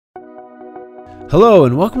Hello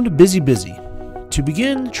and welcome to BusyBusy. To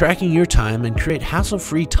begin tracking your time and create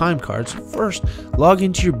hassle-free time cards, first log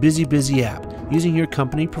into your BusyBusy app using your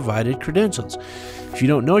company-provided credentials. If you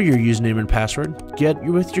don't know your username and password, get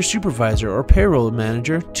with your supervisor or payroll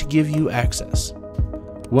manager to give you access.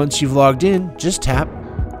 Once you've logged in, just tap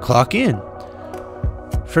Clock In.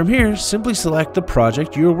 From here, simply select the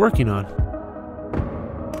project you are working on.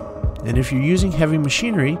 And if you're using heavy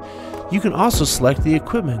machinery, you can also select the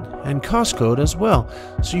equipment and cost code as well,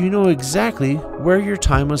 so you know exactly where your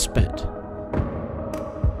time was spent.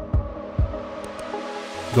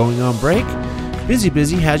 Going on break?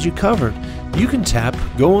 BusyBusy has you covered. You can tap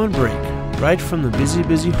Go on Break right from the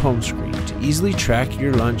BusyBusy home screen to easily track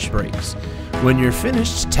your lunch breaks. When you're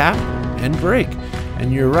finished, tap End Break,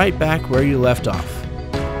 and you're right back where you left off.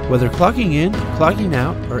 Whether clocking in, clocking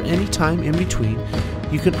out, or any time in between,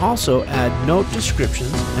 you can also add note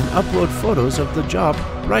descriptions and upload photos of the job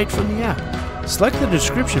right from the app. Select the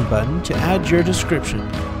description button to add your description,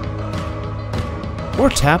 or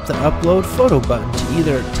tap the upload photo button to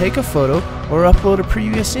either take a photo or upload a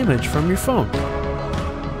previous image from your phone.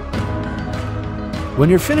 When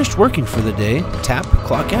you're finished working for the day, tap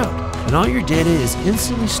Clock Out, and all your data is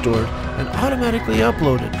instantly stored and automatically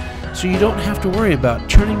uploaded, so you don't have to worry about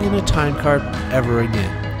turning in a time card ever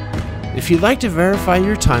again. If you'd like to verify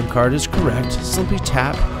your time card is correct, simply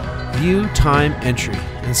tap View Time Entry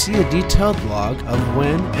and see a detailed log of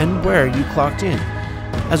when and where you clocked in,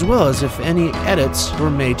 as well as if any edits were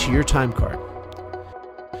made to your time card.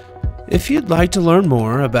 If you'd like to learn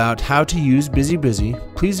more about how to use BusyBusy,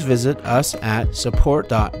 please visit us at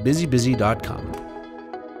support.busybusy.com.